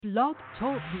Blog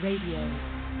Talk Radio.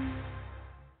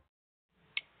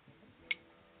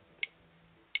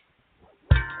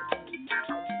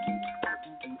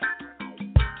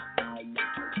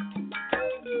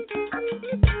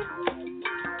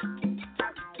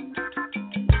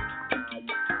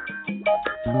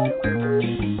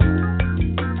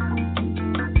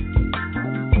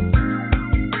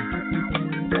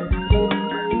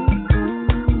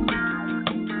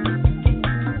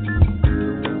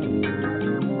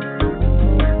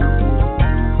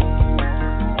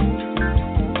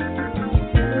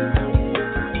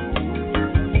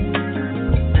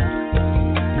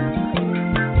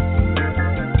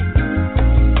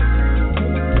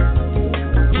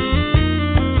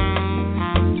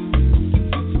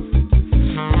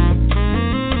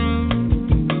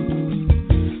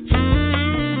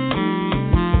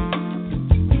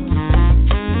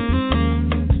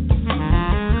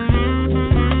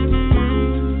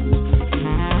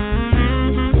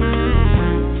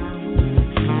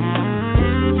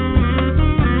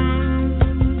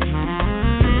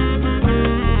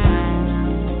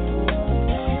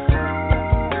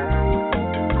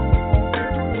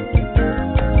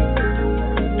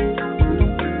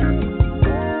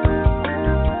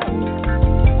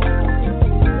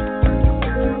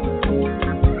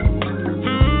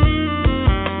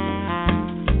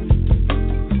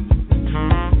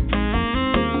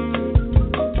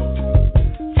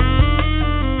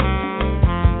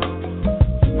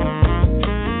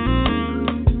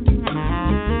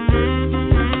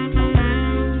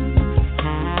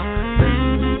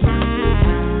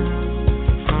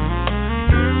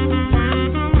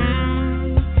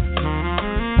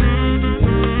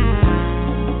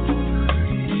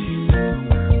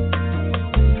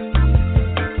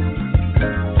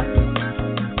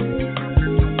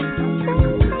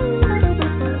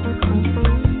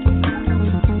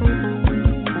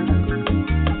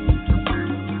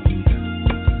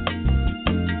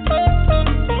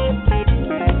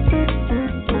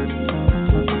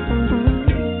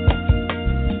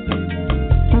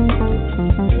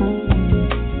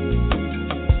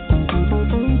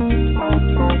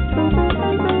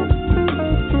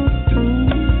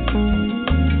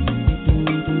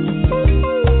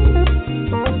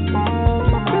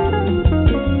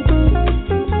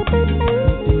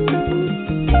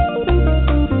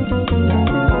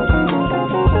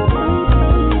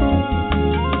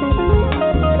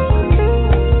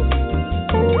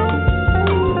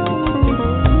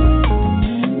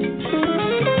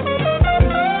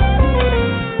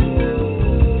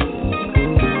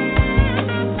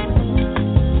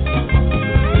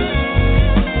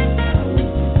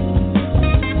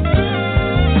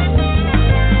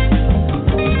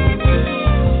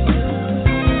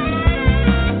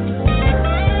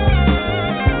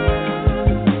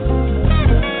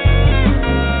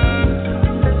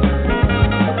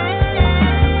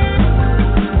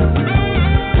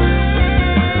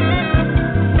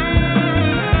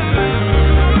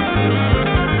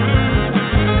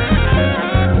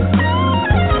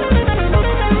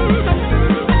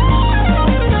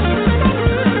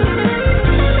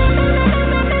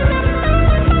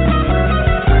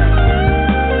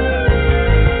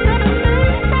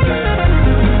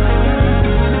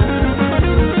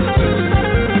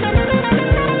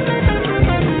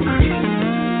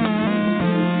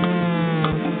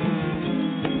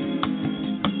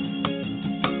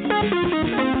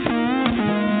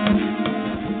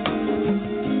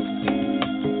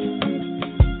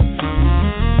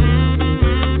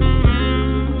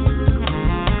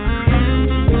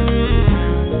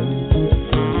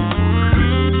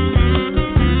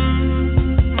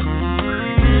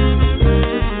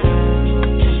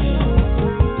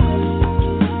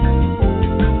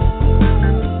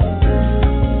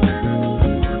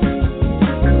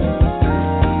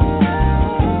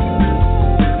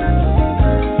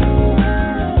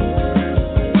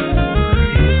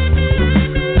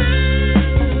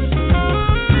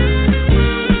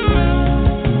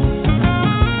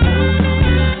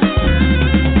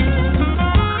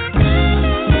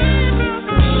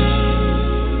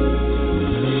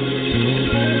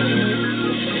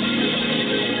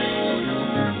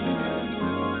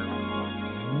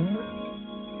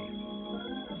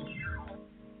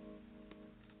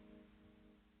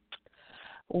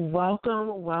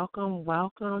 Welcome, welcome,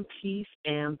 welcome, peace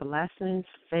and blessings,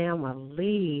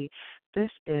 family. This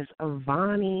is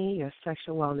Voni, your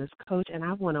sexual wellness coach, and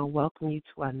I want to welcome you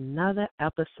to another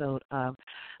episode of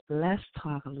Let's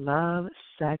Talk Love,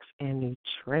 Sex, and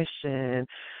Nutrition.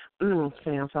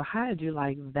 Fam, so how did you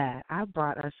like that? I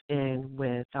brought us in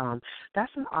with,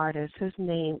 that's an artist. His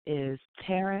name is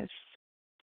Terrace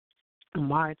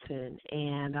Martin,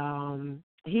 and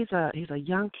he's a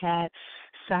young cat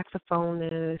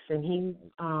saxophonist, and he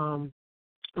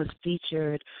was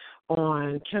featured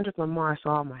on Kendrick Lamar. So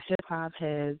all my hip hop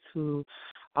heads who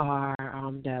are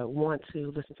that want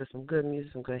to listen to some good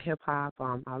music, some good hip hop.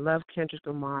 I love Kendrick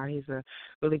Lamar. He's a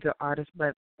really good artist.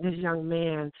 But this young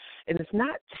man, and it's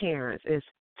not Terrence, it's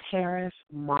Terrace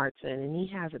Martin, and he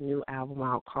has a new album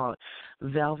out called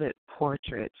Velvet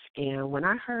Portraits. And when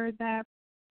I heard that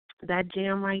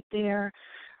jam right there,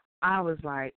 I was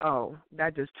like, oh,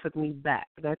 that just took me back.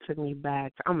 That took me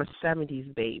back. I'm a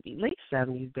 70s baby, late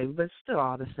 70s baby, but still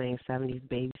all the same 70s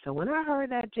baby. So when I heard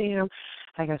that jam,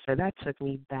 like I said, that took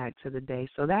me back to the day.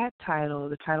 So that title,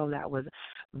 the title that was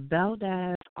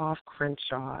Valdez off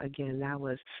Crenshaw, again, that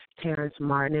was Terrence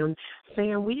Martin. And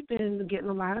Sam, we've been getting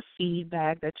a lot of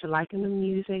feedback that you're liking the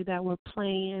music that we're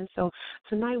playing. So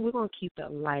tonight we're going to keep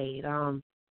it light.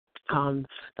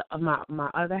 My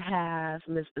other half,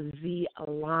 Miss Z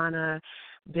Alana,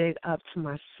 big up to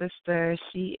my sister.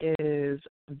 She is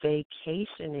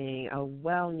vacationing, a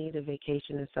well-needed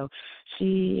vacation, and so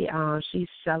she's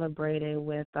celebrating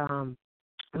with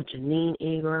Janine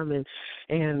Ingram,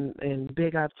 and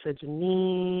big up to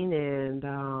Janine,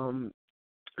 and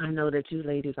I know that you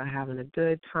ladies are having a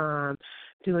good time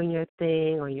doing your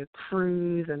thing on your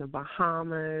cruise in the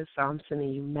Bahamas. So I'm sending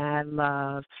you mad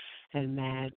love and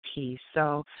mad peace.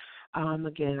 So,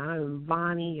 again, I'm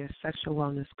Voni, your sexual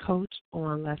wellness coach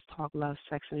on Let's Talk Love,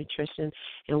 Sex, and Nutrition,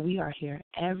 and we are here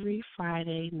every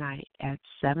Friday night at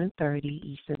 7:30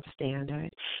 Eastern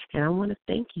Standard. And I want to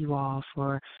thank you all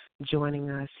for joining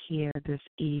us here this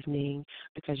evening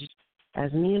because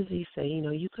as me and Z say,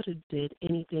 you could have did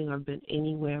anything or been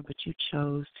anywhere, but you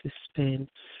chose to spend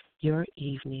your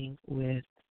evening with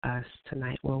us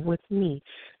tonight, well, with me.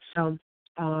 So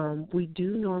we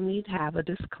do normally have a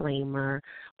disclaimer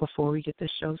before we get the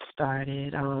show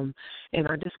started, and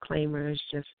our disclaimer is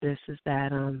just this, is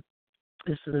that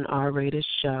this is an R-rated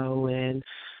show, and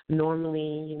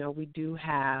normally, we do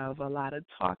have a lot of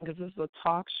talk, because this is a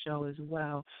talk show as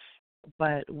well,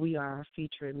 but we are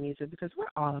featuring music because we're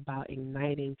all about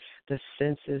igniting the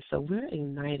senses. So we're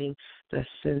igniting the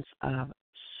sense of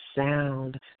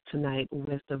sound tonight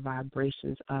with the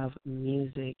vibrations of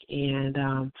music, and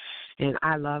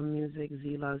I love music.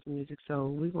 Z loves music, so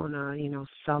we're gonna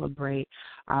celebrate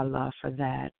our love for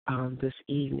that this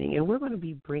evening, and we're going to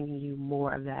be bringing you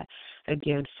more of that.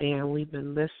 Again, Sam, we've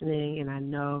been listening, and I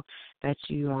know that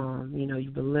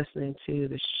you've been listening to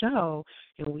the show,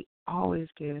 and we always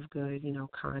give good,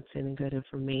 content and good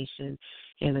information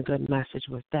and a good message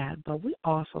with that. But we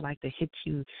also like to hit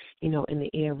you, in the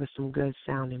air with some good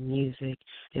sounding music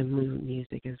and mood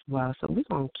music as well. So we're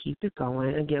going to keep it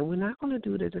going. Again, we're not going to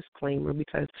do the disclaimer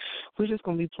because we're just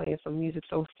going to be playing some music.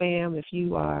 So, fam, if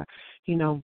you are,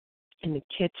 in the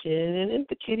kitchen, and if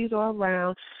the kiddies are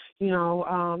around, they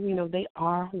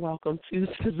are welcome to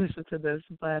listen to this,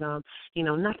 but,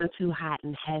 nothing too hot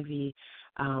and heavy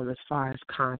as far as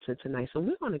content tonight. So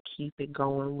we're going to keep it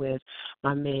going with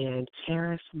my man,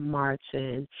 Terrace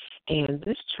Martin, and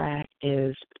this track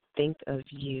is Think of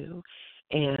You.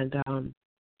 And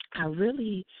I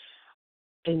really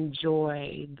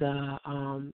enjoy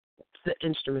the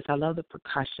instruments. I love the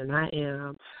percussion. I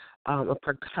am a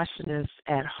percussionist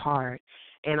at heart,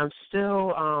 and I'm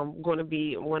still going to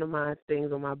be, one of my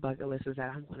things on my bucket list is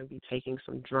that I'm going to be taking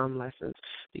some drum lessons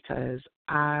because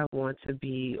I want to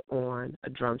be on a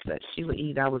drum set. Sheila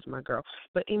E., that was my girl.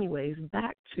 But anyways,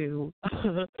 back to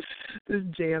this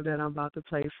jam that I'm about to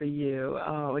play for you.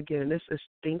 Again, this is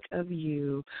Think of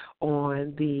You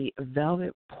on the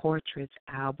Velvet Portraits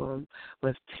album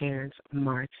with Terrence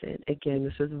Martin. Again,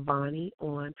 this is Voni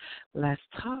on Let's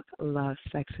Talk Love,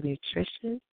 Sex, and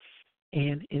Nutrition,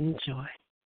 and enjoy.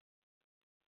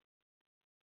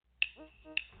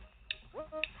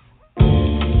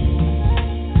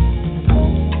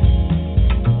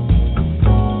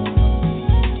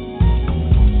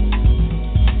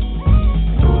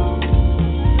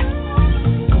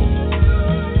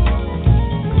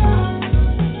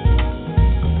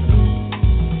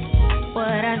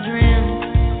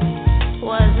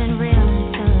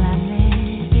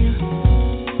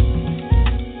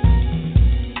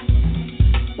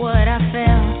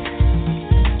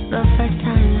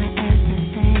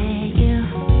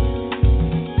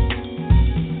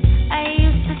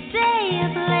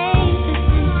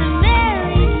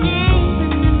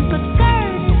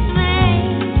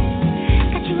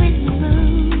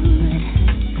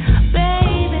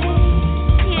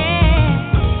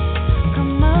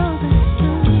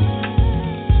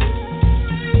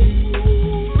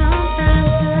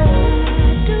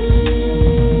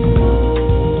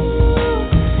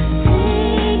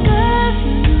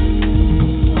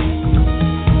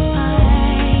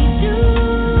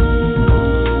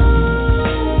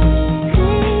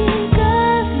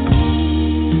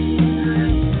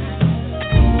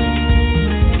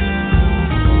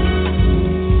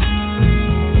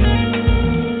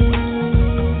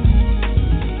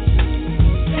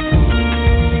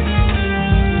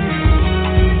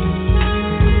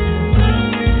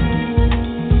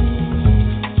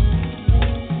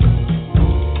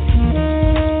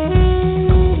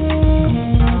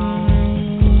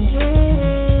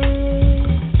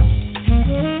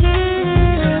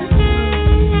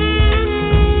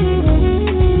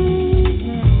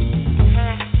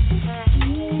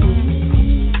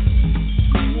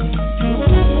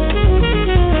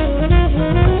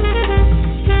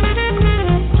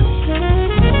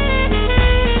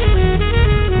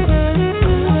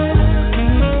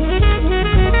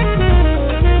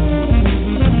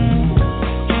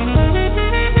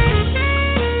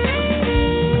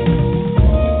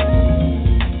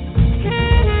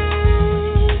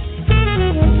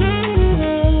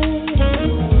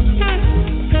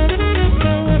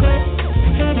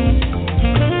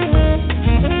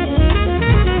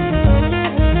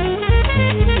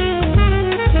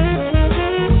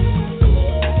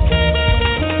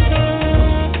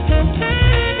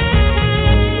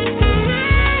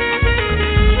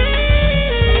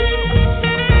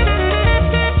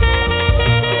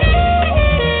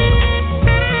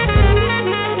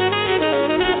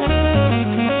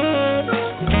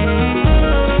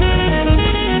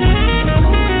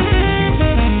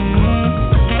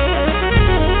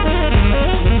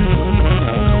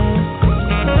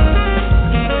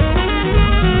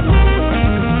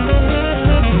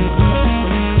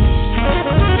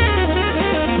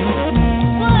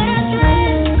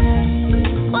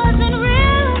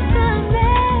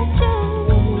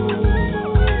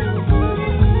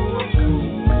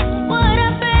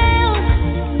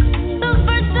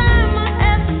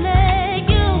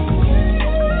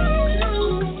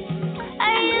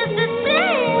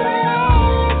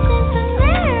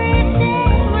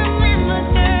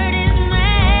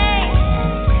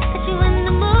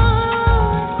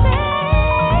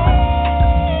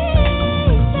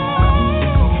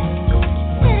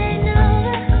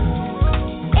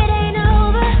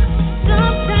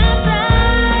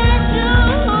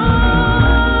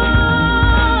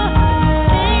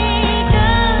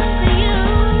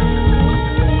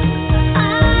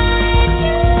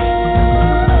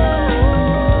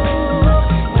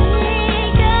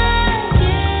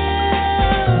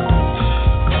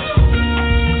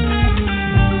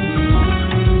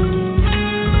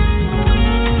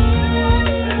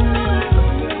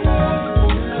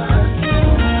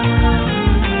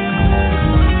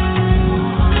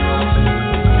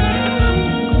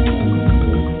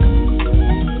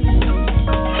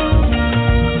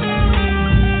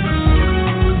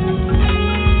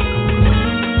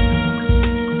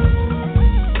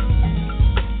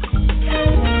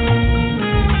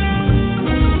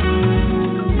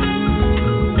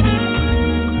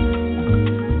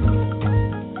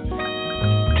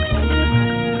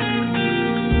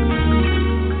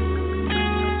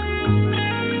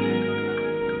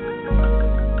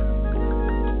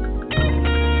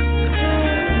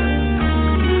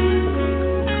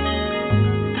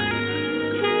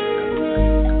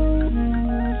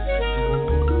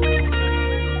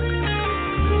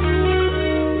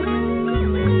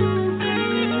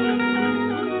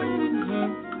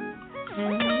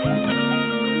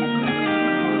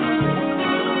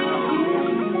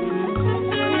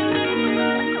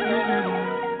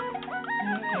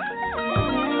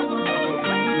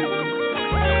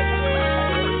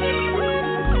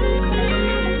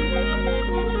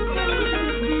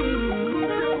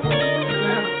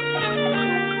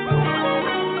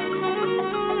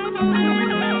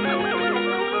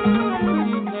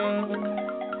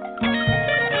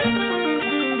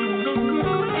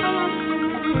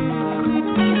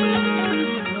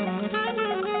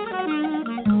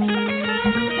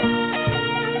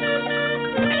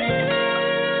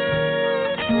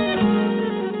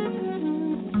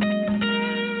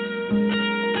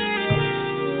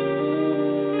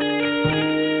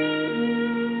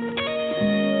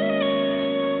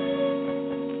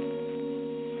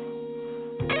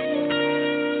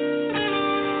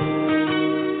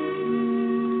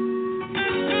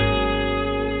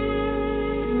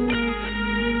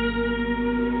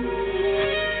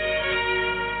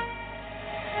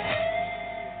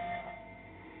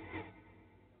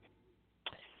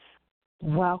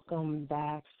 Welcome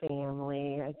back,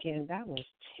 family. Again, that was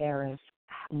Terrace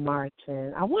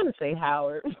Martin. I want to say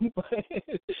Howard,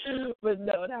 but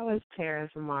no, that was Terrace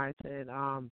Martin.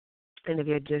 And if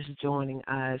you're just joining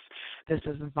us, this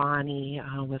is Voni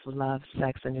with Love,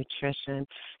 Sex, and Nutrition.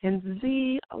 And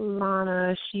Zee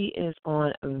Alana, she is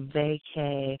on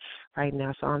vacay right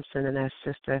now, so I'm sending that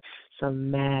sister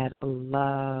some mad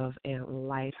love and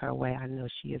light her way. I know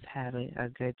she is having a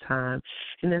good time.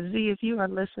 And then Zee, if you are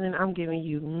listening, I'm giving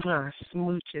you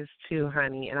smooches too,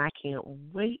 honey, and I can't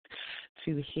wait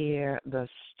to hear the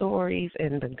stories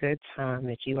and the good time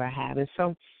that you are having.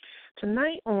 So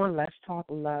tonight on Let's Talk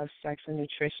Love, Sex, and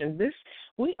Nutrition,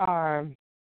 we are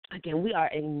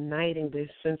igniting this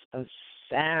sense of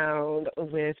sound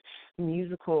with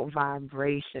musical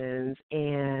vibrations.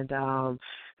 And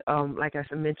like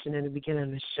I mentioned in the beginning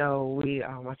of the show, we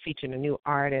are featuring a new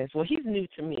artist. Well, he's new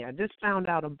to me. I just found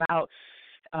out about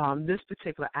this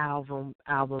particular album,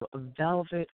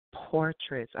 Velvet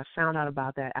Portraits. I found out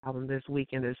about that album this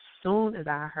weekend. As soon as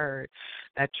I heard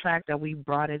that track that we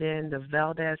brought it in, the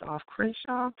Valdez off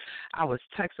Crenshaw, I was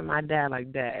texting my dad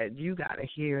like, Dad, you got to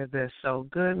hear this. So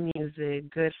good music,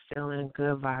 good feeling,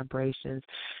 good vibrations,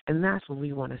 and that's what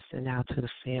we want to send out to the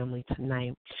family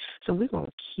tonight. So we're going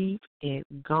to keep it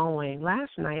going.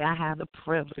 Last night I had the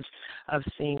privilege of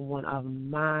seeing one of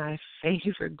my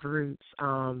favorite groups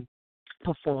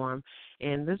perform,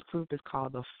 and this group is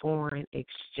called the Foreign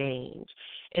Exchange,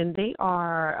 and they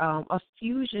are a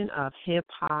fusion of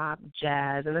hip-hop,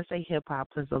 jazz, and I say hip-hop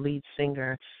because the lead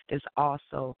singer is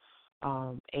also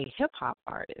a hip-hop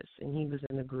artist, and he was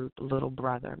in the group Little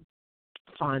Brother,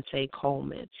 Fonte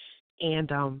Coleman,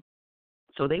 and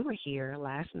so they were here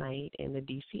last night in the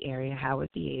D.C. area, Howard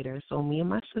Theater. So me and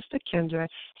my sister Kendra,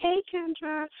 hey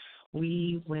Kendra,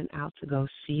 we went out to go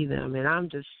see them, and I'm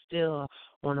just still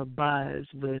on a buzz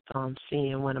with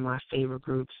seeing one of my favorite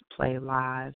groups play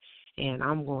live, and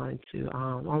I want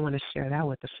to share that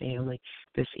with the family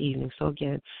this evening. So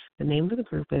again, the name of the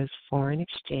group is Foreign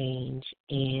Exchange,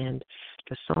 and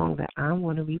the song that I'm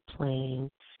going to be playing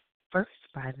first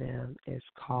by them is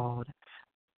called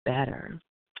Better.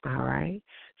 All right.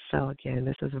 So again,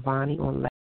 this is Voni on.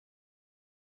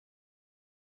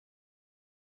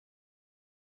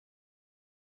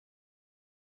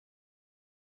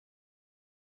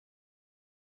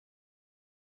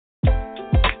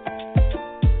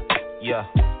 Yeah.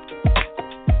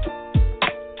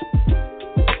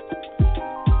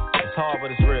 It's hard,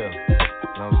 but it's real. You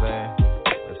know what I'm saying?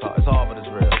 It's hard, but it's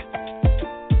real.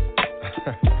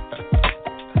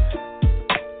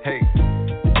 Hey.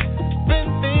 Been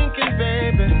thinking,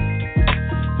 baby.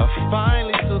 I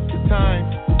finally took the time.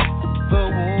 The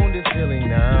wound is healing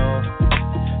now.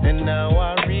 And now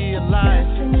I realize.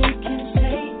 Nothing you can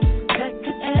say that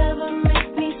could ever make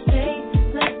me stay.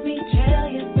 Let me tell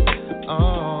you.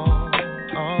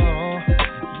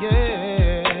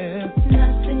 Yeah.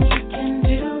 Nothing you can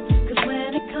do, 'cause when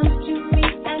it comes to me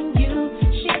and you,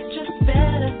 she's just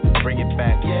better. Bring it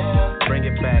back, yeah. Bring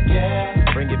it back,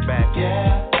 yeah. Bring it back,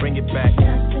 yeah. Bring it back.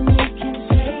 Nothing you can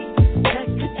say that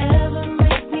could ever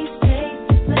make me stay.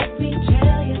 Let me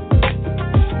tell you.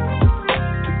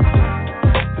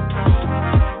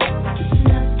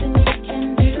 Nothing you can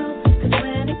do, 'cause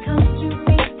when it comes to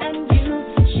me and you,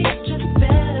 she's just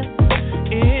better.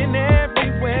 In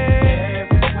every way,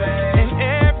 and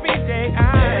every day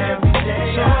I'm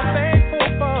so thankful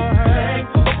for her.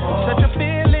 Such a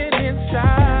feeling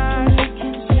inside. Nothing you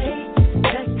can say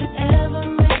that could ever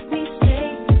make me stay.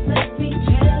 Let me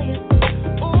tell you.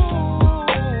 Ooh,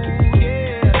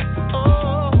 yeah.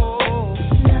 Oh.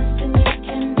 Nothing you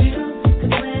can do,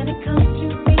 'cause when it comes to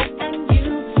me and you,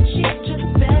 she's just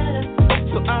better.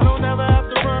 So I don't ever have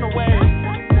to run away,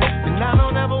 and I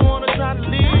don't ever want to try to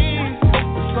leave.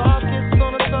 The soft kisses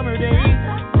on a summer day,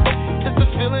 it's the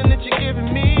feeling that you're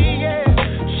giving me, yeah.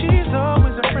 She's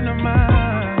always a friend of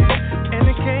mine, and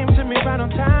it came to me right on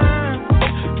time.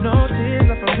 No tears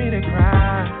left for me to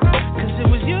cry, 'cause it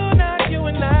was you, not you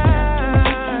and I.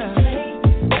 Say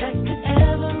that could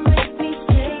ever make me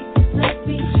stay. Let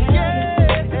me tell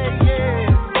you.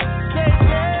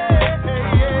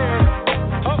 Yeah.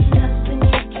 Oh, Nothing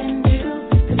you can do,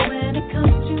 'cause when it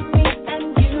comes to me and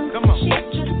you, Come on. she's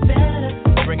just better.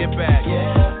 bring it back,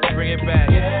 yeah. Bring it back,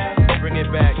 yeah. Bring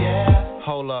it back, yeah.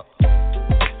 Hold up.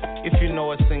 If you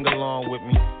know it, sing along with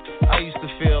me. I used to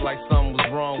feel like something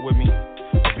was wrong with me.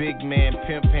 Big man,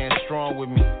 pimp hand strong with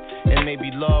me. And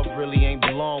maybe love really ain't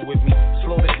belong with me.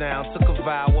 Slowed it down, took a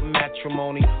vow of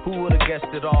matrimony. Who would've guessed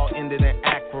it all ended in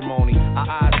acrimony? Our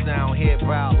eyes down, head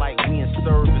bowed like we in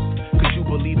service. 'Cause you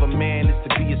believe a man is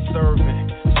to be a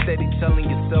servant. Steady telling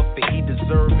yourself that he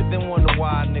deserve it. Then wonder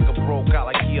why a nigga broke out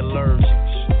like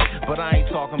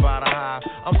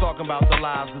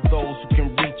allies are those who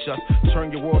can reach us.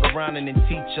 Turn your world around and then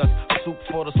teach us. Soup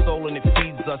for the soul and it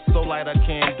feeds us. So light I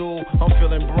can't do. I'm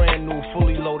feeling brand new,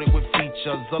 fully loaded with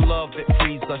features. A love that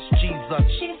frees us, Jesus.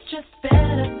 She's just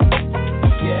better.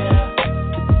 Yeah,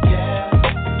 yeah,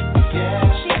 yeah.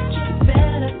 She's just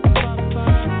better.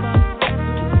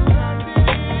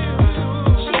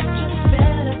 She's just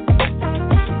better.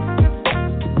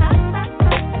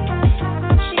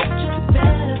 She's just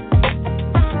better.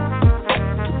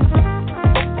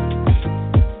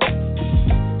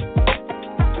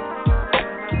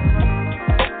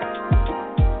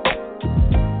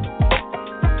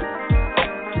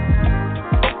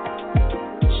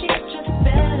 She's just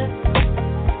better.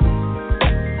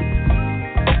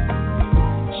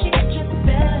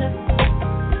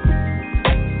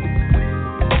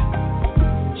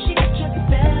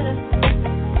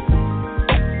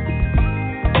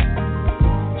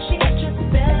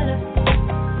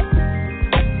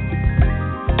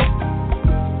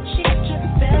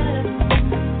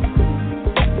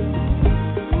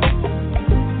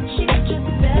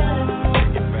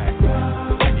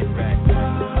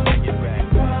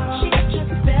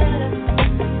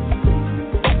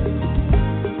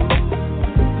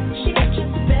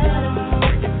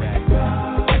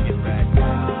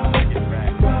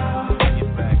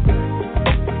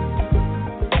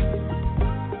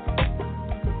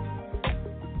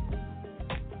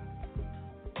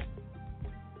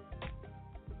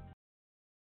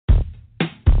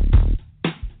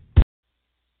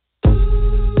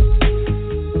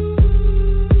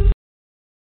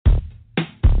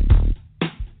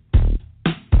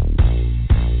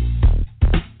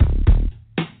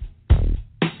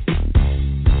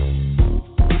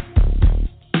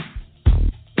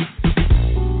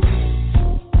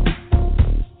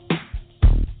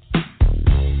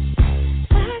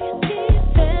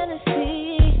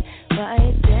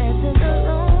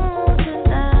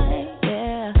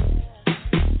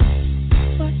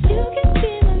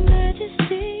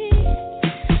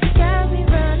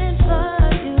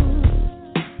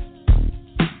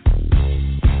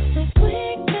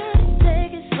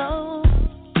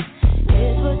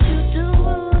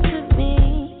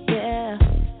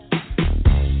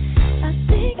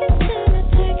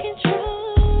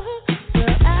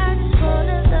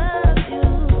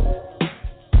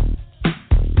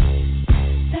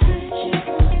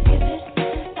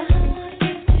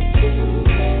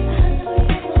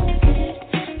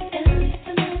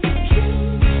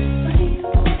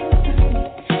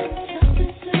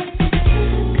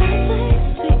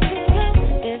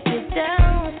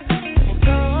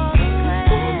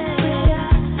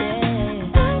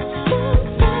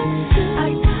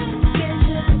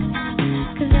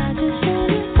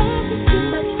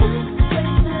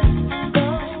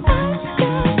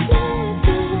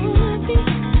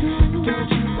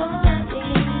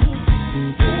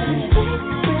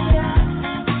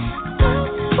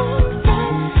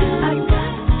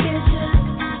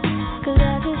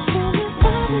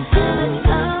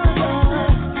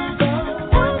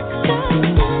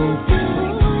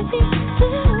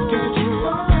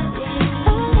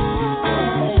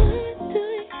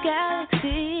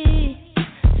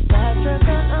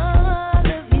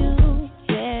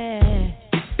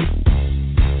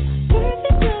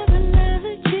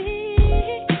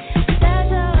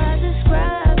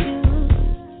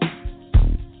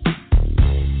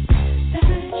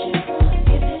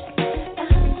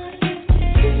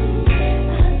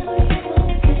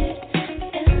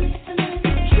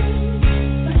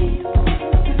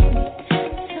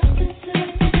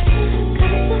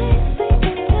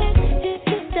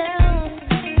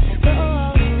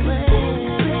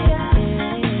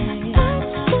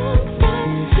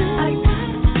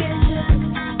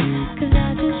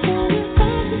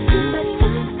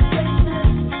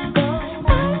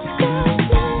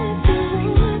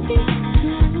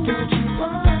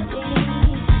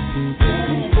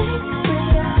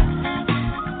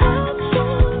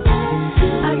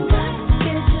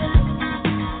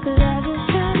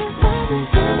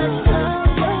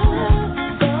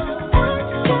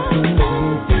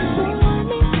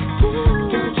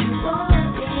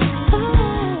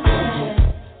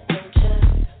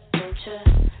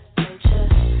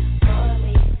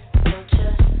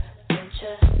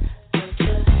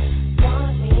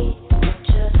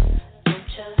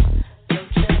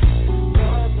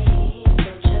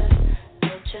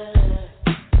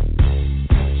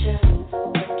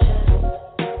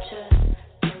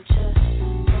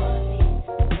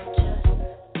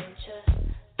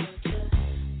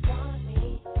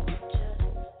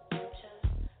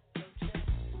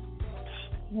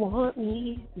 want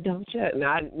me, don't you?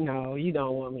 No, you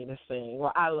don't want me to sing.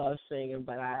 Well, I love singing,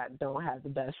 but I don't have the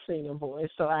best singing voice,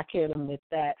 so I can't admit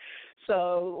that.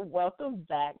 So, welcome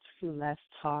back to Let's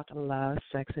Talk Love,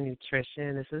 Sex, and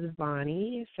Nutrition. This is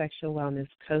Voni, sexual wellness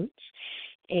coach,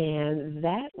 and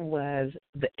that was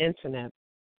the Internet.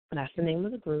 That's the name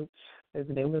of the group. The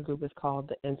name of the group is called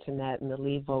The Internet, and the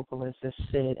lead vocalist is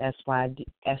Sid,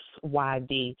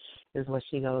 SYD is what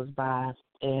she goes by.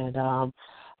 And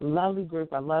lovely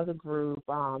group. I love the group.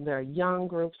 They're a young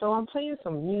group. So I'm playing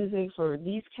some music for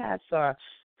these cats are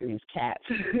in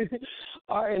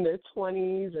their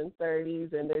 20s and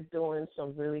 30s, and they're doing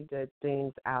some really good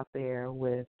things out there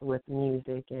with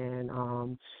music and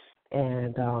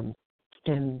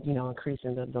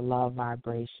increasing the love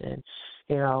vibration.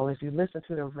 If you listen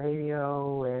to the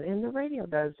radio, and the radio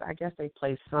does, I guess they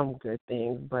play some good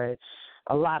things, but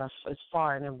a lot of it's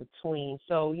far and in between.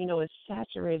 So, it's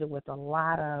saturated with a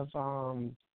lot of,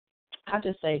 I'll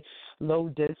just say, low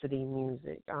density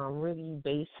music, really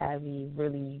bass heavy,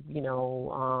 really, I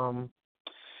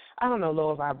don't know,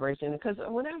 lower vibration, because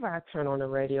whenever I turn on the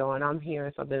radio and I'm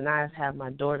hearing something, I have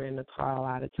my daughter in the car a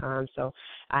lot of times, so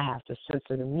I have to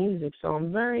censor the music. So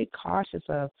I'm very cautious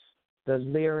of the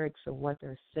lyrics of what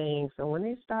they're saying. So when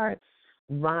they start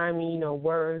rhyming,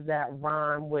 words that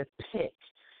rhyme with pick,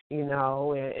 and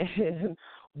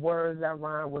words that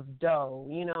rhyme with dough,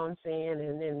 you know what I'm saying?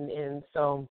 And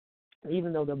so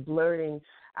even though they're blurting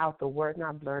out the words,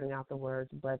 not blurting out the words,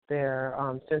 but they're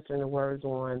censoring the words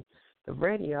on the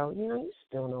radio, you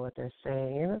still know what they're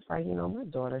saying. And it's like, my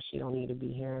daughter, she don't need to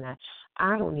be hearing that.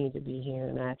 I don't need to be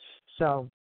hearing that. So,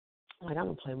 I'm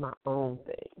going to play my own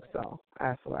thing. So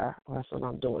that's what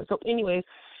I'm doing. So anyways,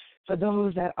 for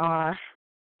those that are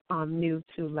new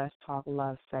to Let's Talk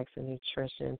Love, Sex, and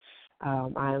Nutrition,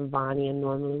 I am Voni, and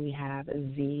normally we have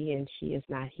Zee, and she is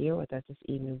not here with us this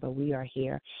evening, but we are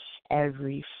here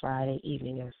every Friday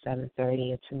evening at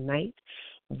 7:30, and tonight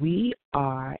we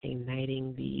are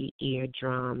igniting the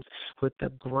eardrums with the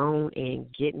Grown and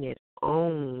Gettin It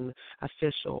On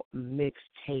official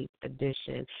mixtape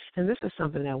edition. And this is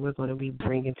something that we're going to be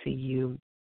bringing to you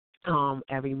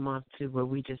every month too, where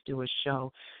we just do a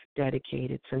show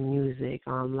dedicated to music.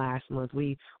 Last month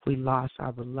we lost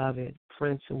our beloved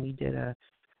Prince, and we did a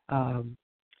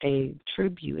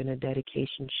tribute and a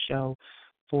dedication show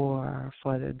for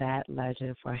that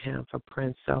legend, for him, for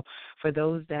Prince. So for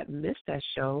those that missed that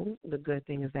show, the good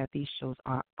thing is that these shows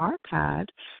are archived,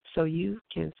 so you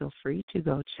can feel free to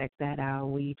go check that out.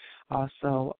 We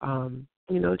also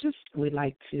we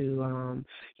like to,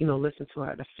 listen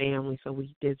to the family. So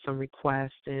we did some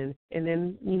requests and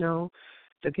then,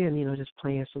 again, just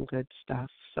playing some good stuff.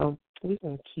 So we're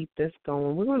going to keep this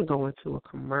going. We're going to go into a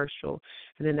commercial,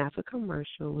 and then after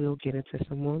commercial, we'll get into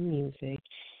some more music,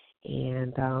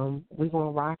 and we're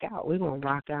going to rock out. We're going to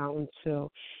rock out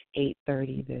until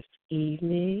 8:30 this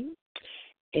evening.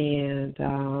 And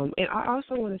I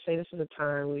also want to say this is a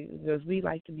time because we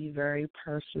like to be very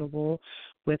personable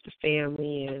with the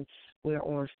family, and we're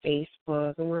on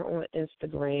Facebook and we're on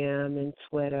Instagram and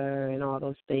Twitter and all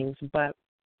those things. But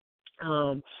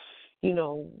I'm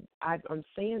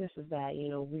saying this is that,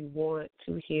 we want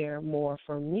to hear more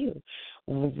from you.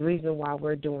 The reason why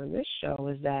we're doing this show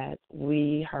is that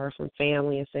we heard from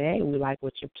family and say, hey, we like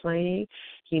what you're playing,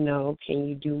 can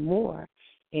you do more?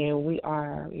 And we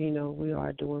are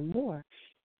doing more.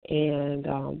 And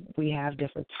we have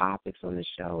different topics on the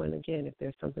show. And, again, if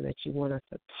there's something that you want us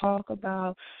to talk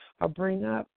about or bring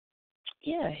up,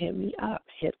 hit me up.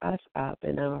 Hit us up.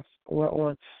 And we're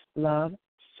on Love,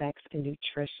 Sex, and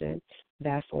Nutrition.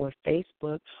 That's on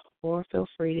Facebook. Or feel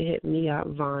free to hit me up,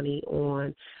 Voni,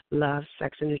 on Love,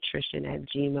 Sex, and Nutrition at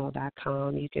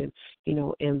gmail.com. You can,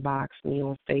 inbox me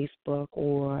on Facebook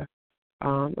or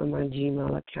on my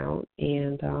Gmail account.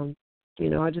 And,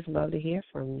 I just love to hear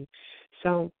from you.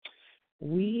 So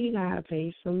we got to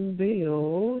pay some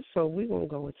bills. So we're going to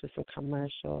go into some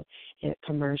commercials,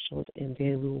 and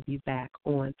then we will be back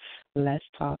on Let's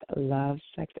Talk Love,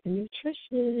 Sex, and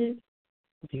Nutrition.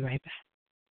 We'll be right back.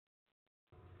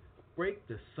 Break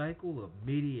the cycle of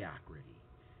mediocrity.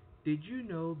 Did you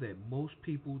know that most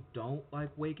people don't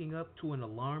like waking up to an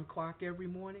alarm clock every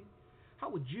morning? How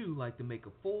would you like to make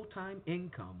a full-time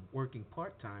income working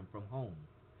part-time from home?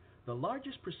 The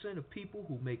largest percent of people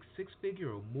who make six-figure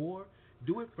or more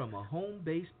do it from a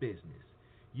home-based business.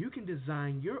 You can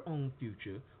design your own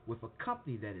future with a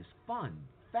company that is fun,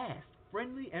 fast,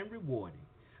 friendly, and rewarding.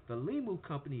 The Limu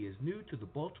Company is new to the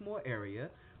Baltimore area,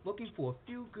 looking for a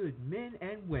few good men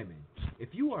and women.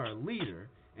 If you are a leader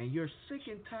and you're sick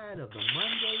and tired of the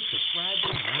Monday to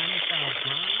Friday 9-to-5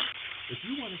 grind, if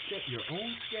you want to set your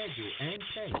own schedule and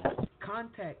pay,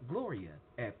 contact Gloria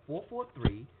at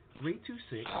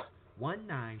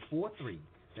 443-326-1943.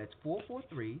 That's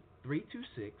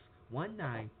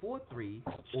 443-326-1943,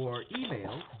 or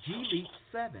email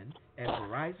gleach7 at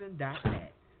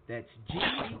verizon.net. That's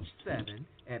gleach7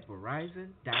 at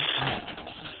verizon.net.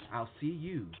 I'll see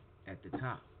you at the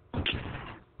top.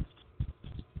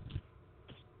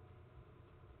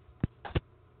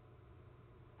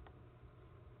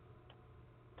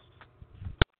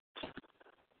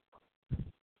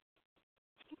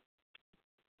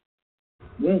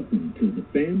 Welcome to the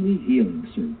Family Healing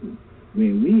Circle,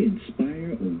 where we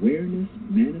inspire awareness,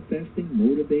 manifesting,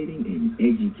 motivating, and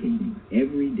educating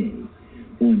every day.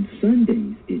 On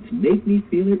Sundays, it's Make Me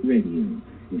Feel It Radio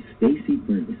with Stacey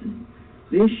Ferguson.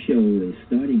 This show is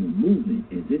starting a movement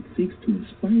as it seeks to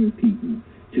inspire people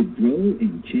to grow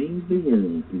and change the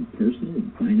world through personal and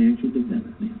financial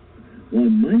development. On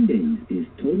Mondays is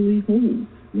Totally Whole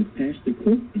with Pastor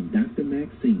Cook and Dr.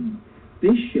 Maxine.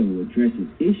 This show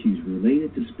addresses issues related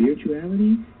to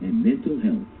spirituality and mental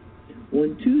health.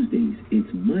 On Tuesdays, it's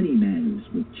Money Matters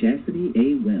with Chastity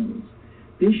A. Wells.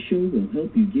 This show will help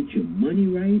you get your money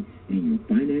right and your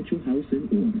financial house in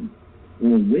order.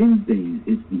 On Wednesdays,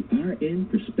 it's the RN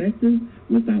Perspective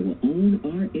with our own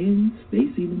RN,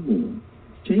 Stacey Lamore.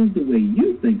 Change the way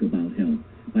you think about health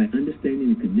by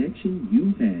understanding the connection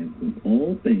you have with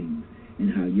all things and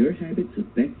how your habits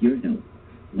affect your health.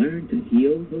 Learn to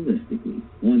heal holistically.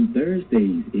 On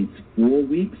Thursdays, it's 4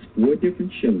 weeks, 4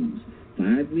 different shows.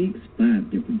 5 weeks,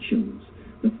 5 different shows.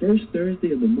 The first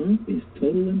Thursday of the month is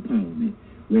Total Empowerment,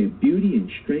 where beauty and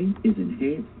strength is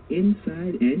enhanced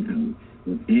inside and out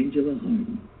with Angela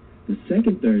Hardy. The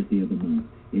second Thursday of the month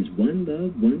is One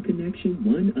Love, One Connection,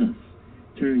 One Us.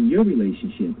 Turn your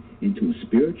relationship into a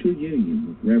spiritual union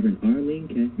with Reverend Arlene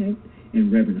Cahet and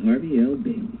Reverend Harvey L.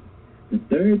 Bailey. The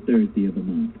third Thursday of the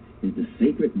month is the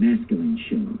Sacred Masculine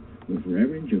Show with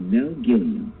Reverend Jamel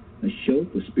Gilliam, a show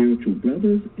for spiritual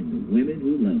brothers and the women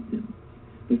who love them.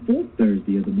 The fourth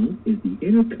Thursday of the month is the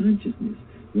Inner Consciousness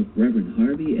with Reverend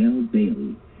Harvey L.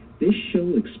 Bailey. This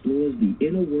show explores the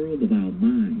inner world of our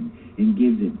mind and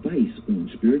gives advice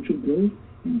on spiritual growth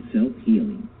and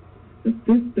self-healing. The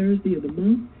fifth Thursday of the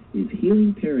month is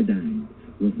Healing Paradigm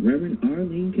with Reverend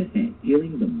Arlene Cahet,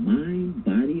 healing the mind,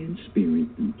 body, and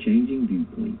spirit through changing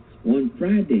viewpoints. On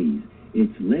Fridays,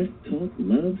 it's Let's Talk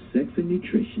Love, Sex, and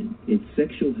Nutrition. It's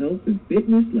sexual health and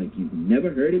fitness like you've never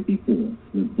heard it before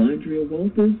with Vondria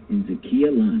Walters and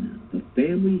Zakia Lana. The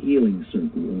Family Healing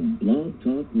Circle on Blog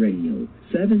Talk Radio,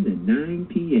 7 to 9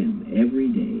 p.m.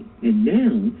 every day. And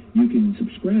now you can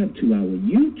subscribe to our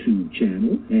YouTube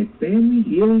channel at Family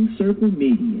Healing Circle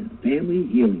Media. Family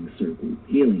Healing Circle,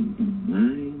 healing the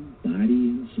mind,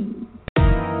 body, and soul.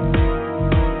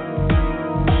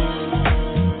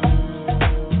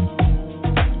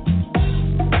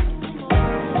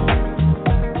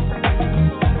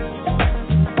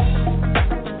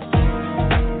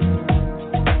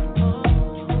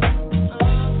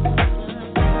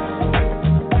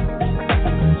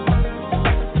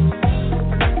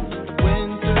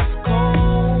 Winter's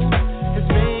cold has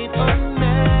made a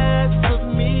mess of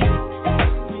me.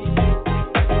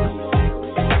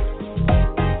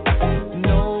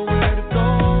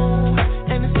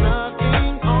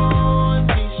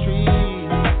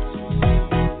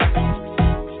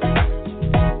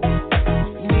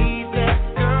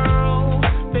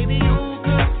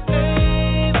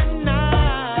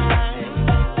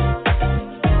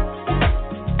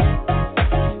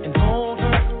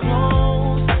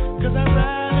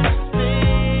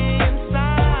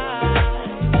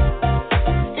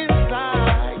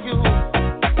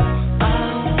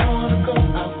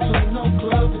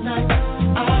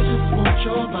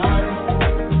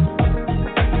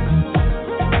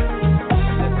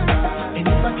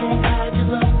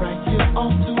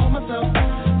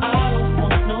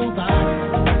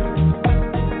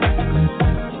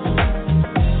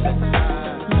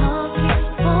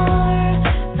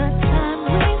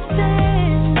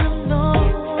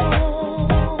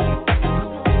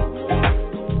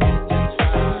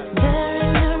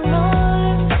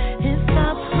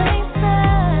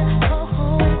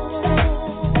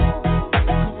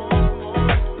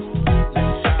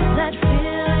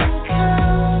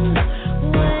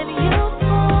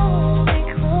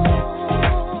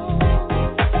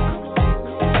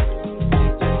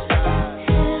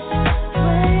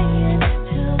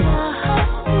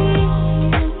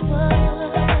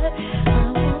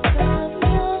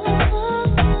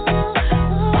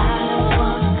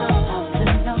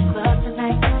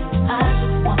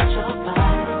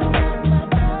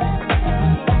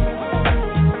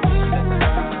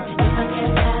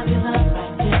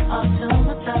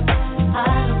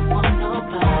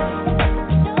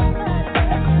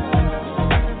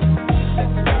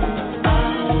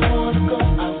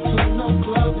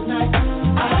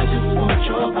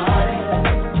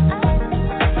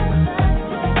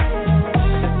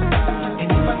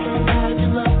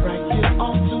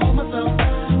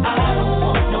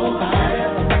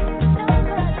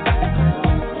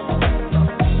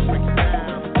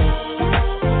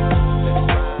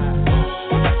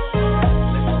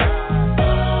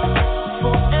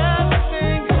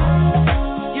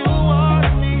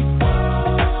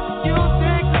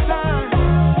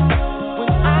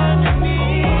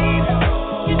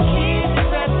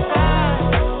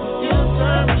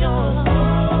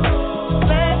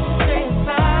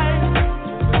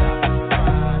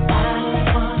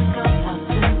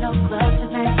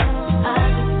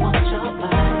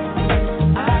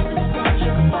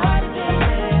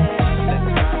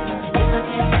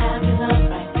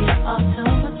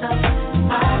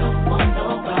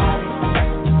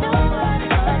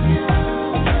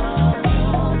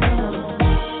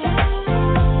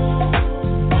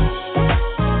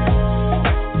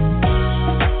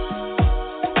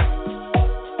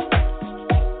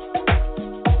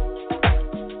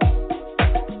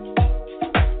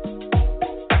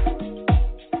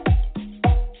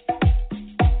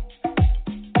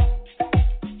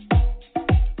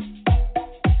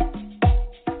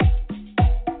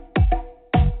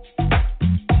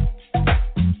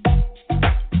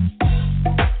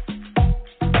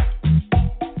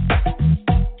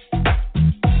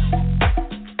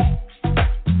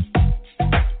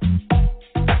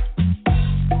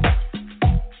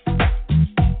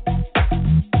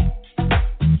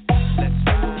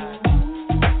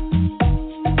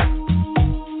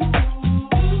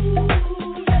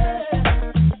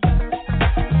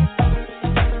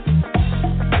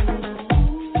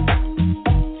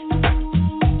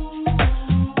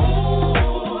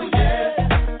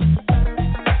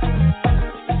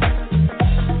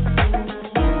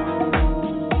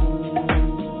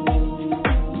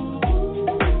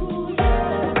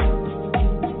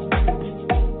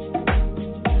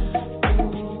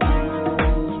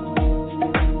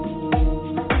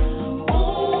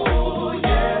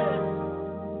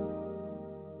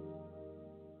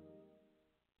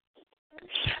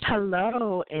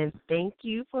 Hello, and thank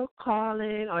you for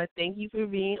calling, or thank you for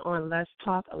being on Let's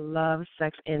Talk Love,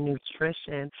 Sex, and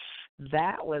Nutrition.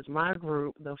 That was my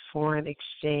group, the Foreign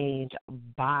Exchange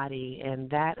Body, and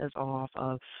that is off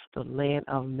of the Land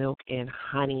of Milk and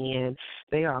Honey, and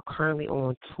they are currently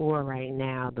on tour right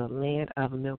now, the Land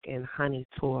of Milk and Honey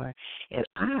tour, and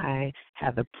I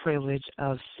had the privilege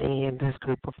of seeing this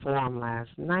group perform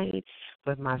last night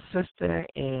with my sister,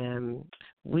 and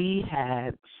we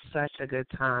had such a good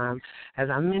time. As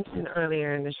I mentioned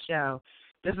earlier in the show,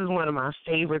 this is one of my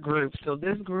favorite groups. So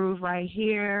this groove right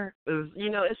here is,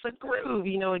 it's a groove.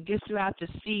 It gets you out your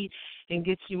seat and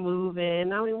gets you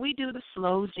moving. I mean, we do the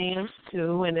slow jams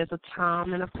too, and there's a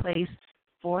time and a place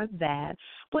for that.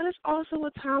 But it's also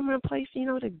a time and a place,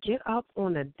 to get up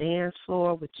on the dance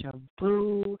floor with your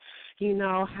boo,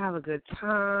 have a good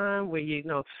time where,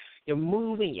 you're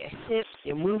moving your hips,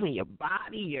 you're moving your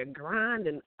body, you're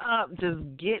grinding up, just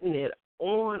getting it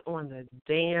on the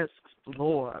dance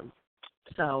floor.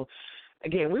 So,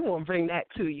 again, we want to bring that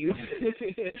to you.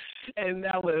 And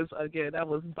that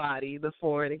was Body, the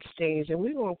Foreign Exchange. And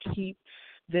we're going to keep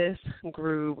this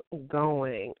groove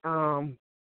going. And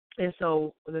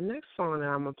so the next song that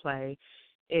I'm going to play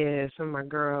is from my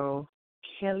girl,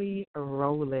 Kelly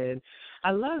Rowland.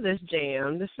 I love this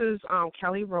jam. This is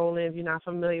Kelly Rowland. If you're not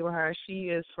familiar with her, she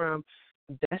is from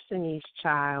Destiny's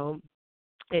Child.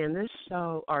 And this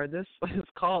is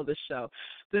called The Show.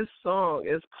 This song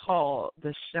is called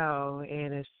The Show,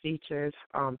 and it features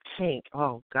Tank.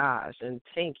 Oh, gosh. And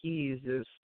Tank, he's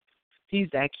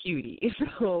that cutie.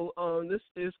 So this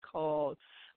is called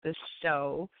The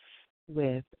Show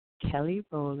with Kelly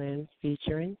Rowland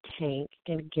featuring Tank.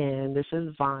 And again, this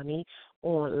is Voni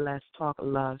on Let's Talk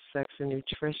Love, Sex, and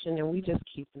Nutrition. And we just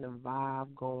keeping the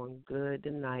vibe going good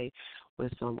tonight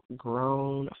with some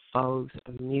grown folks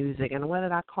music. And what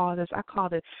did I call this? I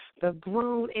called it the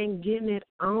Grown and Getting It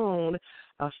On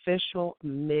official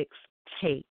mix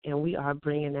tape. And we are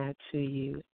bringing that to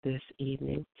you this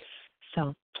evening.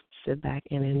 So sit back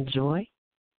and enjoy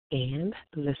and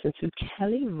listen to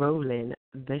Kelly Rowland,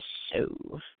 The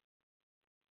Show.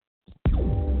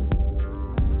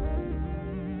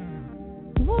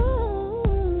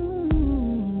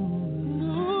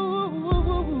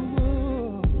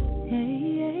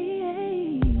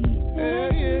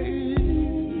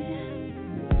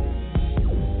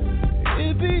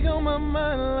 My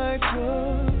mind like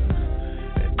what?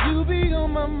 And you be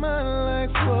on my mind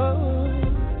like what?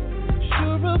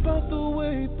 Sure about the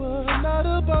way, but not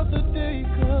about the day,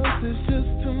 'cause it's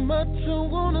just too much I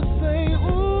wanna say.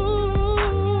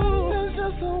 Ooh, that's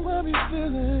just how I be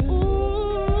feeling.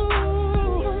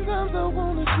 Ooh, sometimes I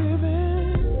wanna give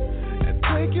in and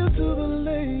take you to the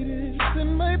latest. It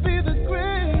might be the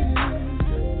greatest.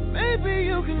 Maybe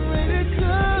you can rate it good.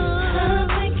 I'm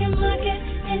thinking like it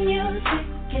and you think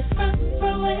it's from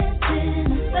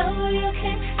fruition, so you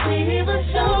can't leave the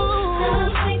show.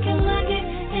 I'm thinking like it,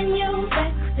 and you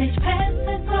backstage pass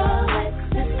it all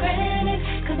access granted,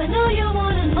 'cause I know you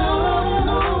wanna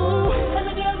know. As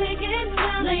a girl we get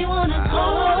down, know you wanna go.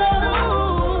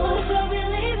 So we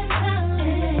leaving town.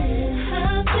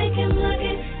 I'm thinking like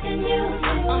it, and you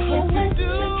think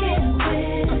you can't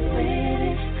with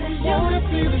it, 'cause you wanna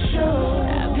see the show.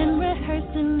 I've been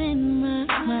rehearsing in my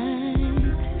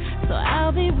mind, so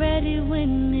I'll be ready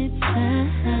when it's time.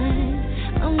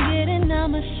 I'm getting all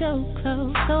my show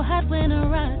clothes, so hot when I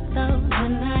rock those.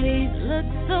 When I look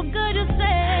so good, you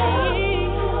say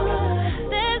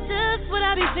that's just what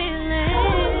I be feeling.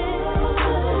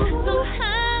 So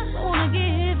I wanna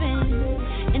give in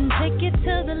and take it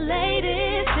to the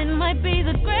latest. It might be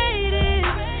the greatest,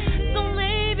 so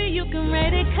maybe you can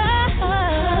rate it. 'Cause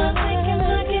I'm thinking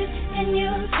like it, and you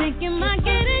think you might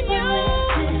get in you.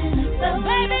 So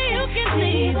baby, you can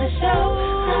see the show.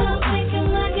 I'm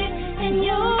thinking like it, and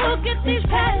you get these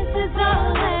passes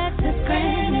all access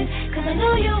granted, 'cause I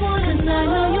know you wanna know. I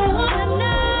know you wanna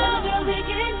know. Girl, we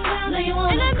get down, know you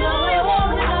wanna and I know you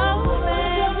wanna go.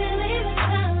 Girl, we leaving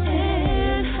town,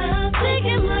 and I'm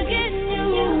thinking like it, and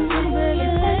you baby,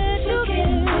 you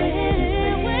can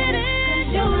win it, 'cause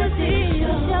you wanna see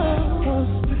the show.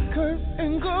 Once the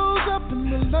curtain goes up and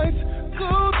the lights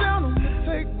go down, I'ma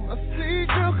take my seat,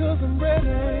 girl, 'cause I'm ready.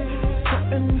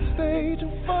 Setting the stage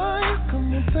on fire, come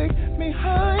and take me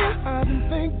higher. I've been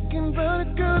thinking about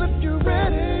it, girl, if you're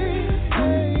ready.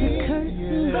 Once the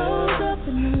curtain goes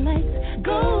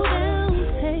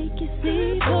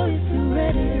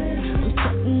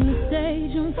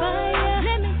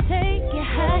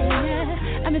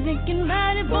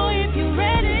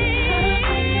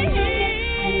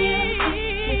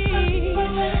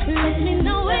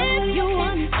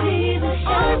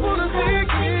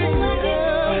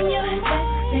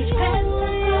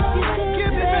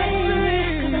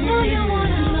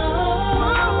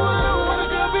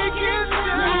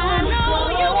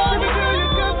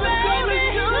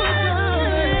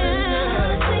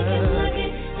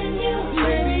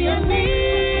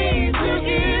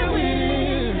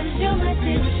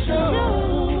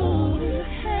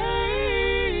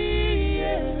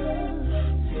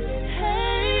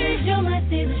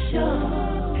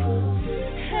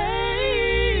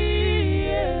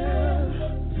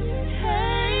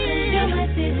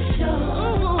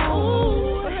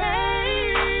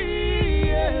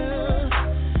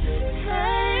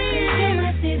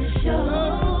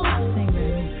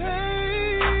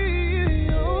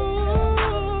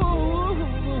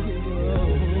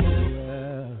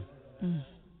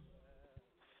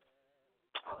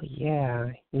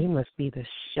Yeah, you must be the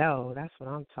show. That's what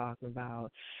I'm talking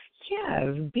about.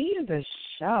 Yes, be the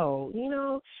show.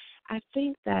 I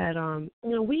think that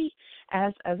we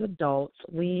as adults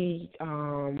we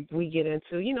get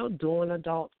into doing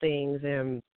adult things,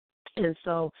 and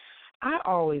so I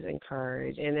always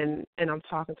encourage, and I'm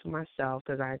talking to myself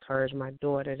because I encourage my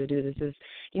daughter to do this, is,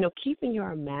 keeping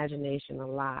your imagination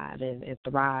alive and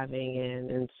thriving.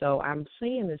 And so I'm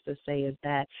saying this to say is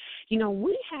that,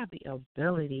 we have the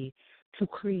ability to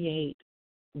create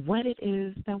what it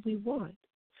is that we want.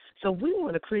 So we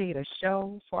want to create a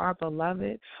show for our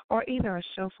beloved, or either a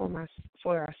show for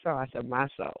ourselves. I said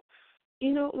myself.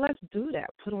 Let's do that.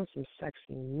 Put on some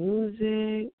sexy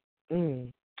music.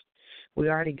 We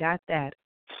already got that.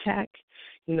 Check.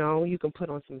 You can put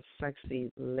on some sexy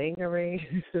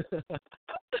lingering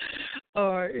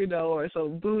or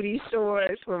some booty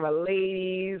shorts for my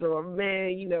ladies or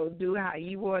men, do how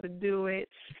you want to do it.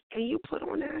 And you put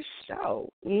on that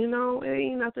show. There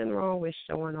ain't nothing wrong with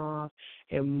showing off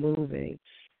and moving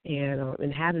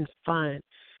and having fun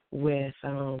with,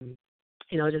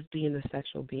 just being the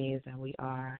sexual beings that we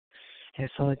are. And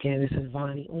so, again, this is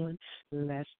Voni on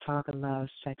Let's Talk Love,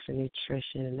 Sex, and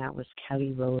Nutrition, and that was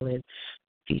Kelly Rowland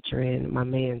featuring my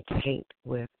man Tank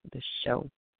with the show.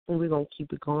 And we're going to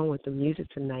keep it going with the music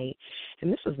tonight. And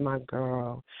this is my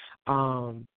girl.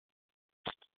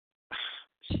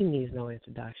 She needs no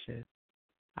introduction.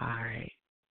 All right.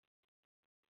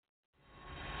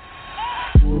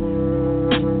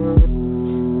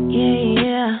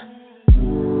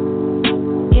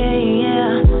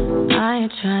 I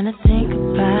ain't trying to think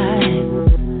about it,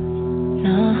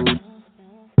 no.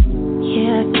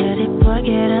 Yeah, dirty boy,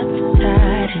 get up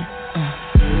beside it.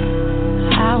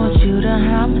 I want you to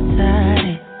homicide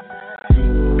it.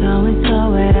 Going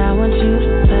forward, I want you to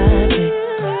vibe it.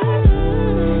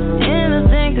 And I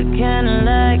think I kinda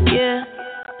like you.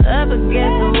 Up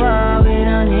against the wall, we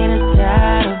don't need a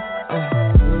title.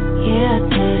 Yeah, I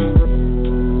did it.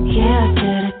 Yeah, I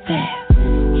did it, babe.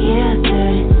 Yeah, I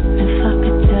did it. And fuck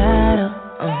a title.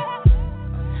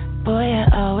 Boy, I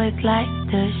always like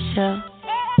the show.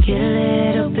 Get a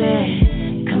little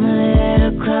bit, come a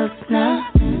little close now.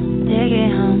 Take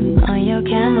it home on your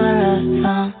camera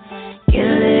phone. Get a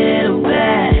little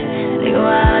wet, they can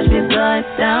watch me blow it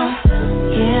down.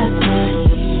 Yeah, I did it.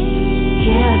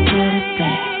 Yeah, I did it,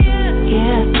 babe. Yeah,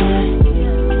 I did it.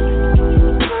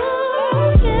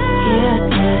 Yeah, I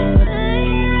did it.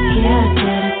 Yeah, I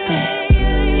did it, babe.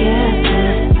 Yeah, I did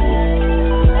it.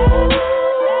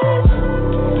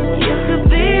 You could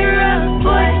be a rough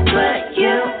boy, but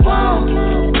you won't.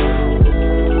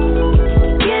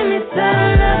 Give me some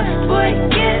love, boy,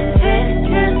 give it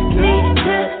to me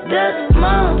to the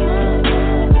moon.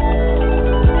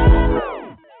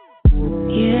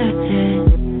 Yeah, I did it.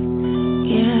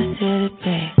 Yeah, I did it,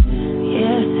 babe.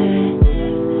 Yeah, I did it.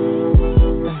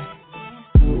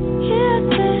 Yeah, I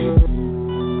did it.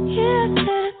 Yeah, I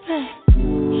did it, babe.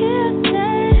 Yeah, I did it.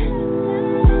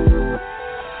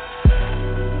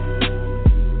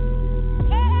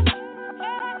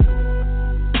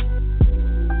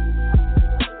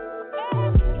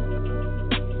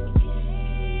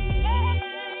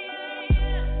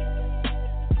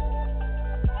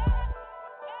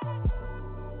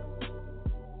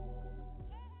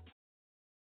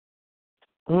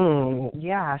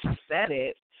 Yeah, I said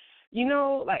it.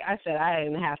 Like I said, I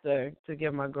didn't have to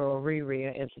give my girl Riri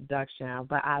an introduction,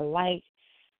 but I like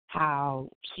how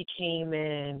she came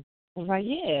in. Was like,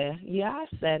 yeah, I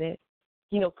said it.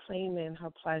 Claiming her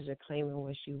pleasure, claiming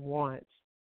what she wants.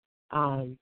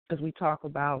 Because we talk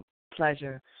about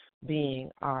pleasure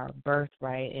being our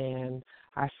birthright, and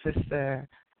our sister,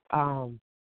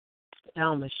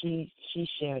 Thelma, she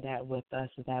shared that with us,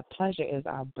 that pleasure is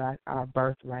our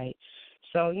birthright.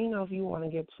 So, if you want to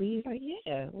get pleased, like,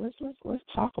 yeah, let's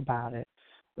talk about it.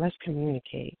 Let's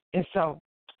communicate. And so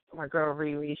my girl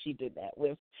Riri, she did that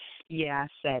with, yeah, I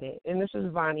said it. And this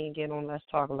is Voni again on Let's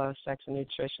Talk Love, Sex, and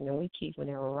Nutrition, and we keeping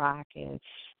it rocking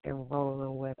and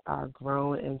rolling with our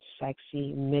Grown and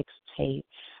Sexy mixtape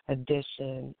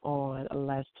edition on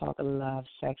Let's Talk Love,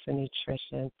 Sex, and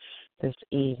Nutrition this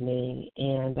evening.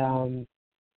 And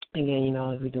again,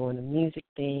 we're doing the music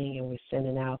thing and we're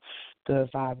sending out good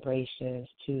vibrations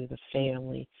to the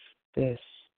family this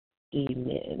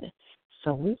evening.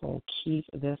 So we're going to keep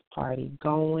this party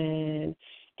going.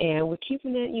 And we're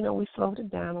keeping it, we slowed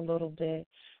it down a little bit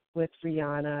with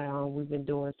Rihanna. We've been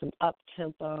doing some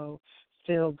up-tempo,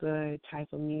 feel-good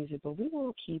type of music, but we're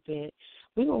going to keep it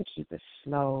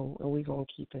slow, and we're going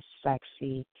to keep it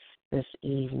sexy this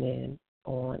evening.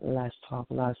 on Let's Talk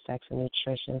Love, Sex, and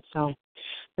Nutrition. So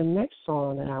the next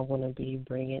song that I want to be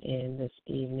bringing in this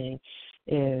evening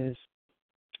is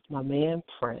my man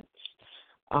Prince.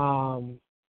 As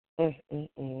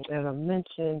I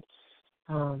mentioned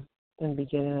in the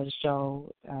beginning of the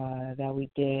show that we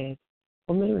did,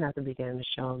 well, maybe not the beginning of the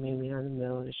show, maybe in the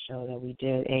middle of the show, that we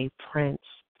did a Prince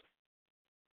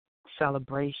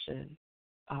celebration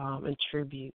and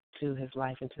tribute to his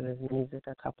life and to his music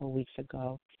a couple of weeks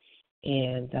ago.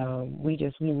 And we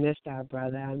missed our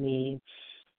brother. I mean,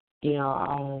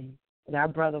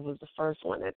 that brother was the first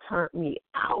one that turned me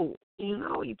out.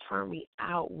 He turned me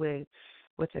out with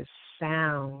his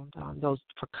sound, those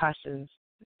percussions,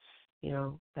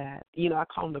 that, I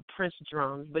call them the Prince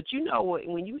drums. But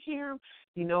when you hear them,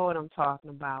 you know what I'm talking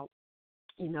about.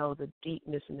 The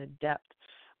deepness and the depth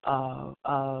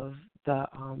of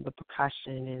the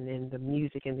percussion and the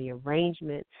music and the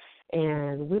arrangement.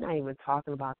 And we're not even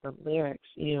talking about the lyrics.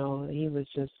 He was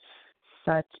just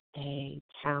such a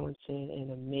talented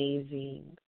and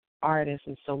amazing artist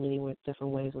in so many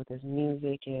different ways with his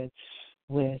music and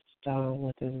with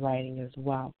his writing as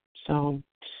well. So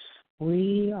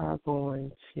we are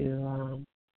going to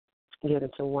get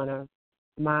into one of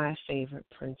my favorite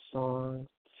Prince songs.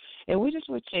 And we're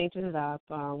changing it up.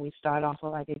 We start off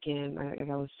with, like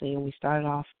I was saying, we started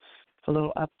off a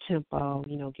little up-tempo,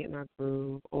 getting our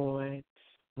groove on.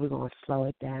 We're going to slow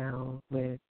it down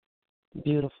with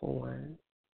Beautiful One,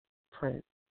 Prince.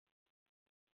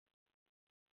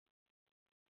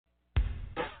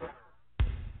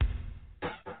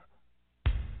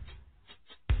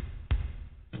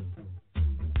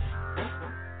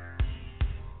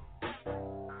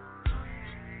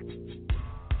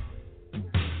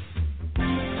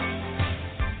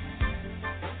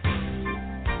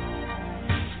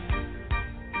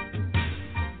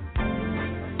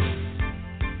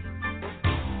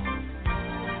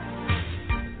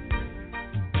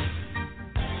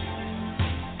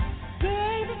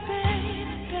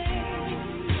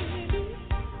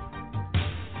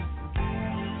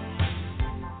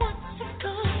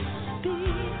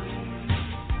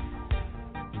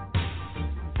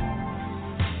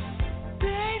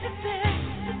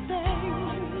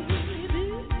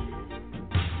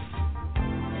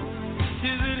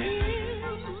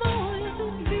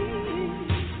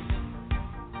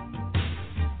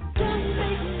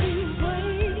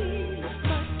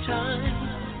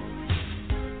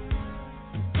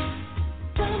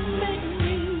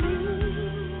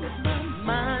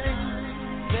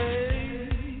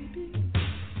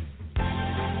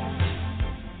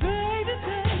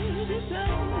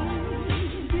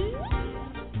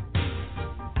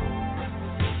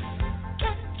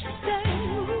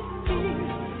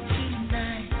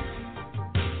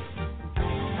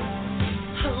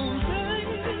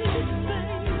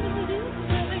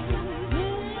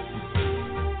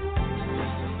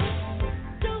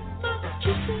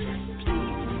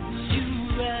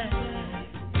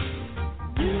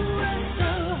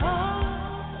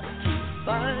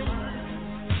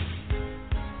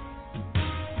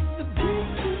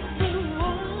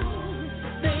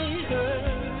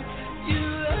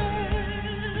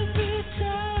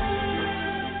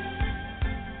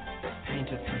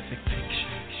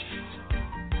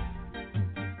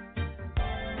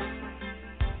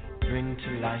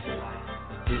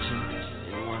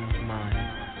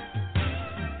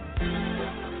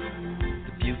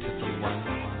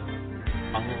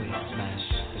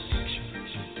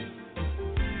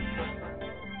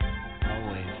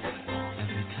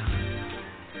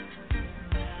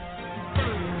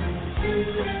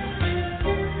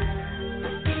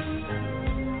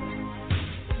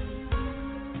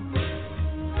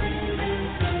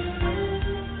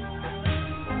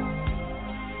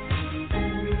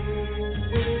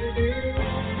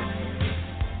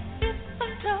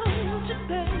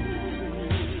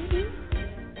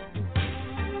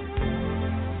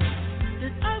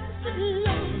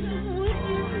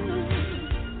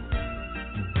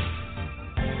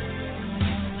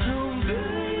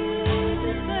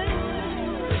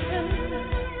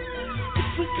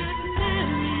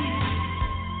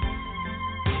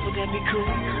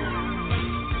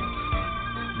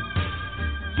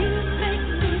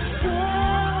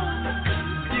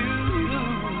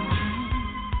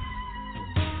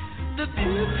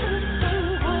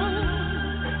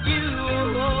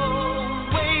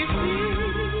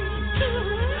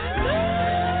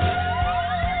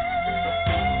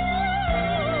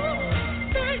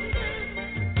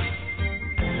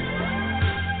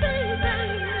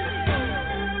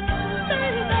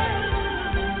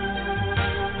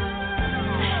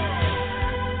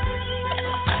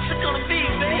 What's it gonna be,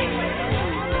 babe?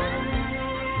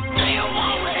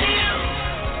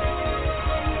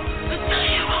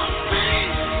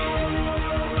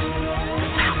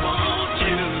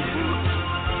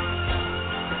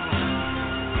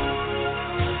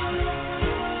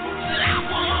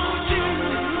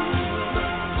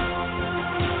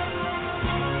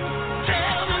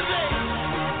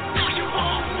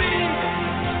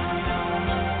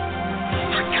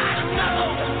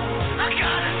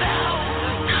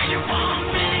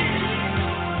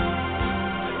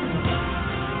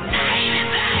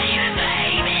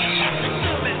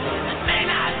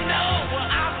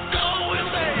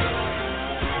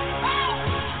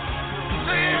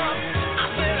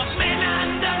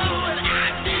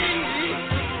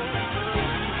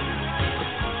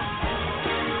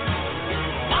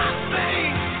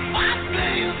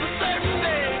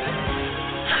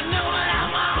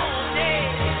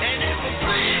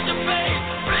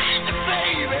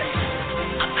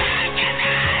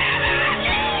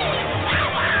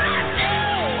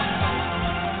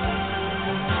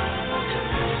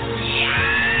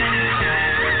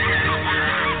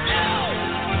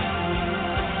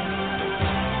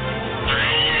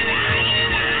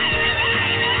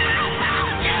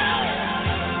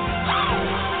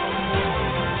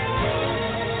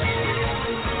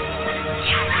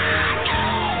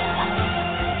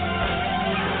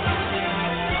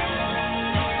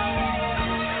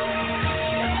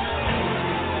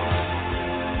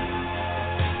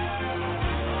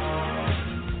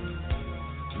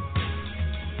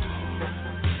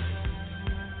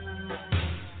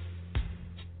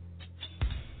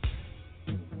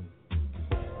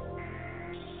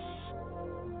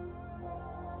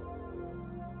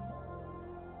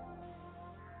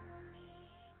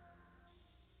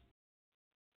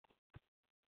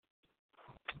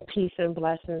 Peace and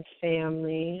blessings,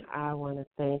 family. I want to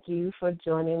thank you for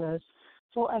joining us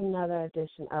for another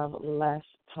edition of Let's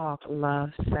Talk Love,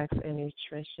 Sex, and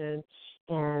Nutrition.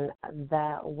 And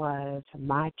that was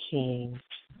my king,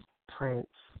 Prince.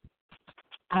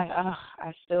 I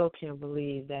still can't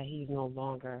believe that he's no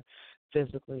longer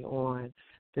physically on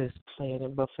this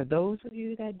planet. But for those of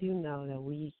you that do know that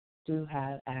we do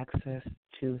have access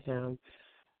to him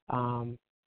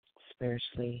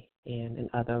spiritually and in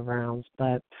other realms.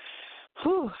 But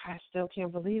I still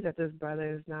can't believe that this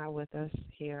brother is not with us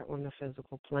here on the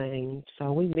physical plane.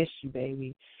 So we miss you,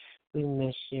 baby. We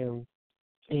miss you.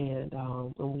 And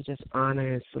we just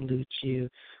honor and salute you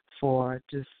for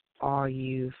just all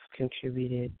you've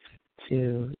contributed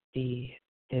to the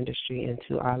industry and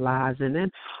to our lives. And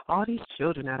then all these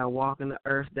children that are walking the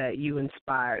earth that you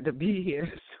inspired to be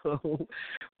here. So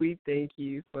we thank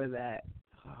you for that,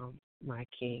 my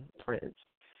King Prince.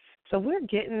 So we're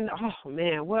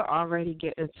already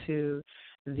getting to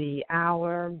the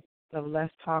hour of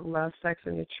Let's Talk Love, Sex,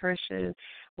 and Nutrition.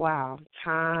 Wow,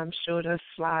 time sure does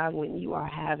fly when you are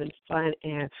having fun.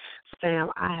 And,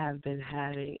 Sam, I have been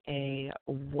having a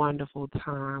wonderful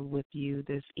time with you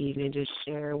this evening, just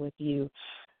sharing with you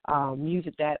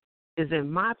music that is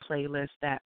in my playlist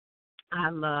that I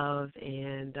love.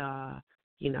 And,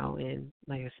 and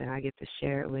like I said, I get to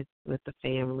share it with the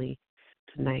family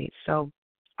tonight. So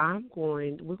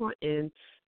we're going to end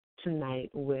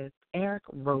tonight with Eric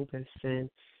Robinson.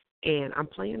 And I'm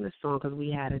playing this song because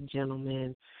we had a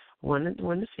gentleman, one of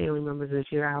the family members,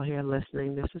 if you're out here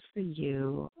listening, this is for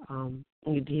you.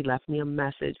 He left me a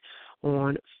message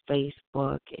on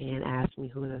Facebook and asked me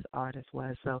who this artist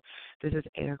was. So this is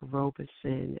Eric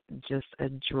Robinson, Just a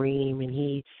Dream. And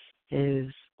he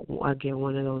is, again,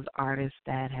 one of those artists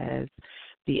that has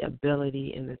the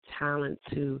ability and the talent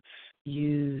to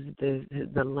use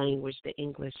the language, the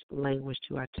English language,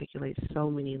 to articulate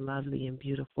so many lovely and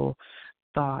beautiful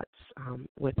thoughts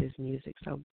with his music.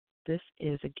 So this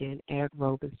is, again, Eric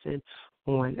Robinson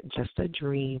on Just a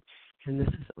Dream, and this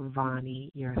is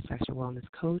Voni, your sexual wellness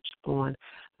coach, on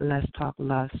Let's Talk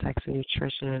Love, Sex, and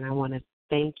Nutrition. And I want to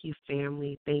thank you,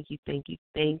 family. Thank you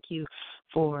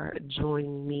for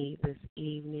joining me this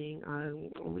evening.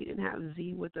 We didn't have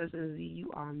Zee with us, and Zee, you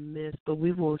are missed, but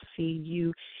we will see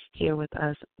you here with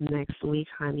us next week,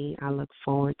 honey. I look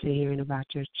forward to hearing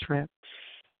about your trip.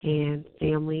 And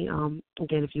family,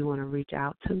 again, if you want to reach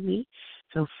out to me,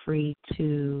 feel free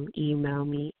to email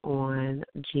me on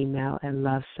Gmail at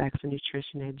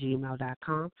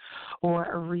lovesexandnutrition@gmail.com,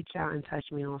 or reach out and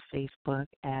touch me on Facebook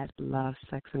at Love,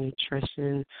 Sex, and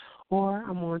Nutrition, or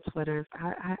I'm on Twitter.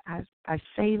 I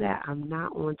say that I'm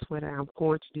not on Twitter. I'm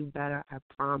going to do better. I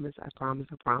promise.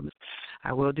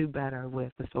 I will do better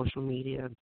with the social media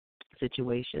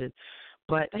situation.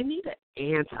 But they need an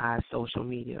anti-social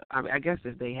media. I mean, I guess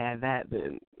if they had that,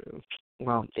 then,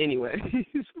 well, anyway.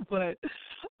 But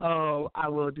I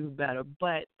will do better.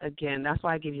 But, again, that's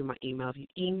why I give you my email. If you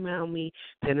email me,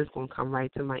 then it's going to come right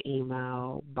to my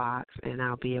email box, and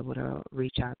I'll be able to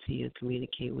reach out to you and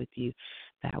communicate with you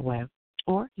that way.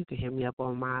 Or you can hit me up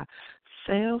on my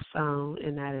cell phone,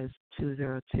 and that is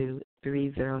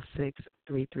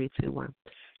 202-306-3321.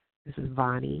 This is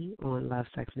Voni on Love,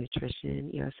 Sex, Nutrition,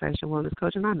 your sexual wellness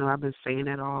coach. And I know I've been saying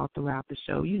that all throughout the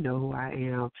show. You know who I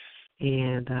am,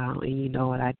 and you know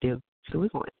what I do. So we're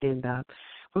going to end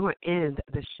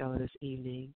the show this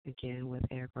evening, again, with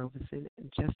Eric Robinson,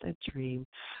 Just a Dream.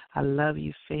 I love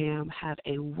you, fam. Have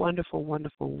a wonderful,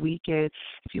 wonderful weekend.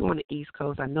 If you're on the East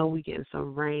Coast, I know we're getting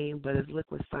some rain, but it's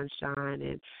liquid sunshine,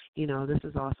 and, this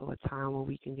is also a time where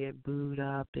we can get booed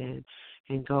up and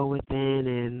go within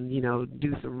and,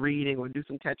 do some reading or do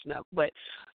some catching up. But,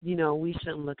 we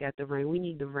shouldn't look at the rain. We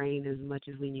need the rain as much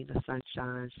as we need the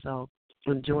sunshine. So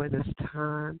enjoy this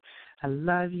time. I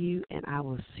love you, and I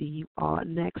will see you all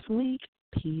next week.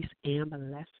 Peace and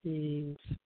blessings.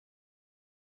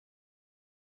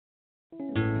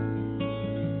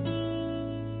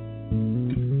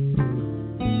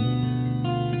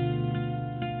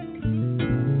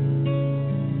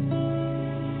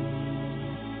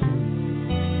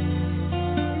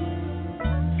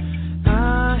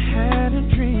 I had a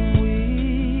dream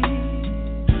we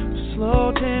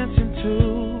slow dancing to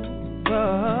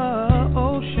the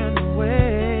ocean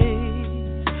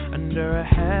waves under a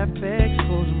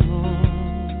half-exposed moon.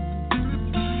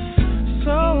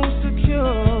 So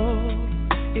secure,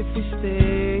 if we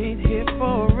stayed here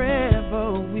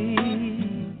forever, we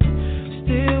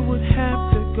still would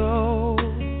have to go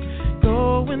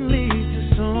and leave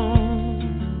too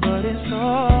soon. But it's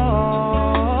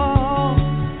all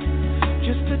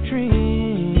just a dream.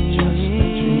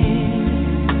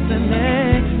 The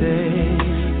next day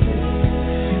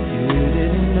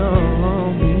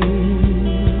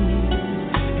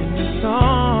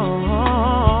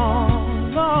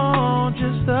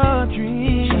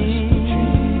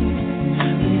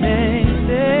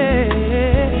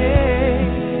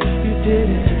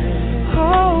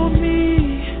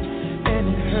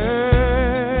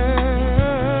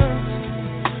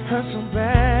so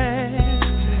bad to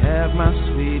have my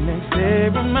sweet next day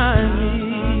remind me.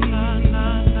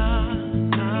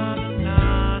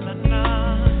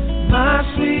 My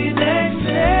sweet next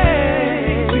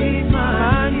day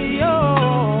remind me,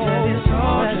 oh, that it's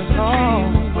all just a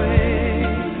dream away.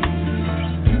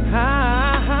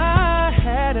 I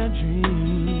had a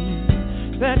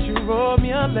dream that you wrote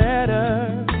me a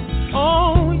letter.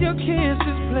 Oh, your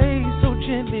kisses played so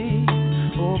gently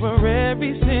over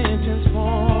every sentence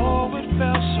form. Oh, it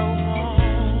felt so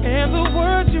warm. And the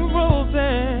words you wrote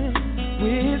there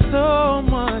with so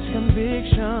much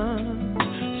conviction,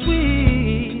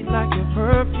 sweet like your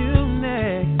perfume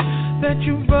neck that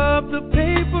you rub the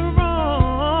paper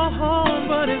on.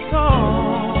 But it's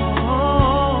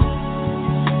all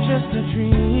just a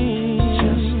dream,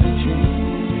 just a dream.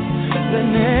 The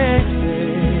next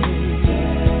day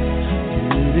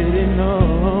you didn't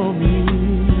know me,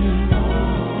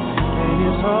 and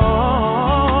it's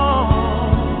all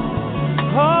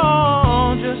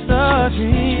just a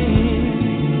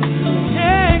dream.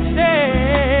 Next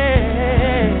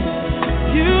day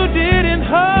you didn't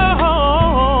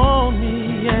hold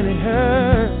me, and it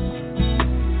hurt.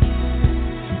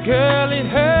 Girl, it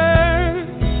hurt.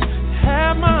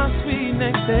 Have my sweet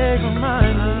next day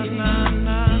remind me.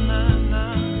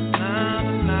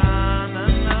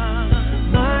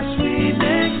 My sweet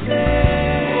next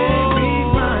day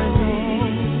remind me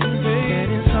that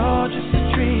it's all just a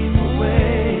dream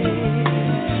away.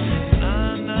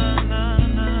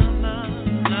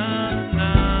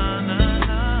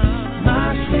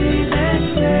 My sweet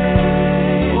next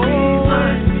day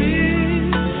remind me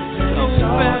that it's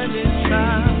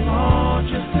all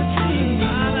just a dream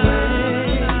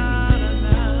away.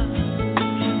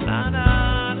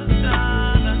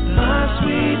 My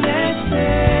sweet next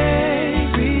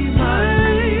day remind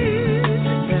me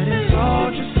that it's all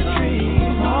just a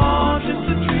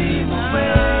dream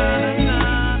away.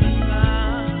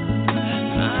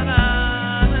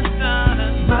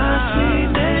 My sweet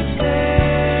next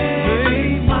day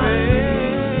remind me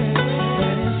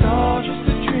that it's all just a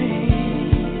dream away.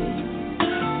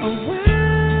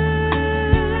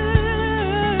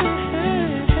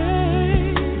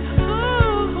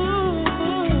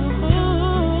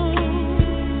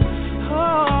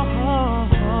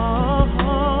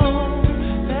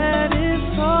 That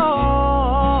is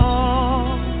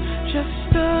all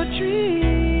just a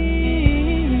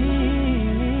dream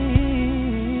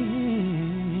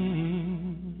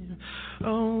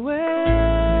away.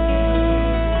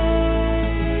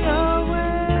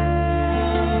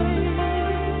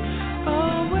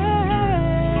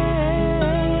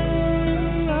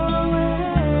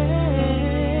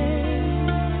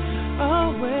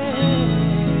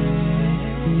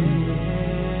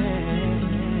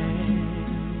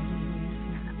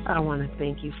 I want to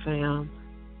thank you, fam,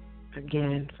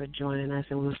 again for joining us,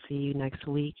 and we'll see you next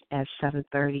week at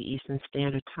 7:30 Eastern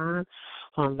Standard Time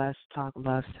on Let's Talk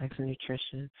Love, Sex, and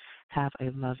Nutrition. Have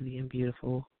a lovely and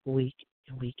beautiful week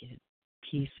and weekend.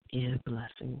 Peace and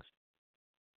blessings.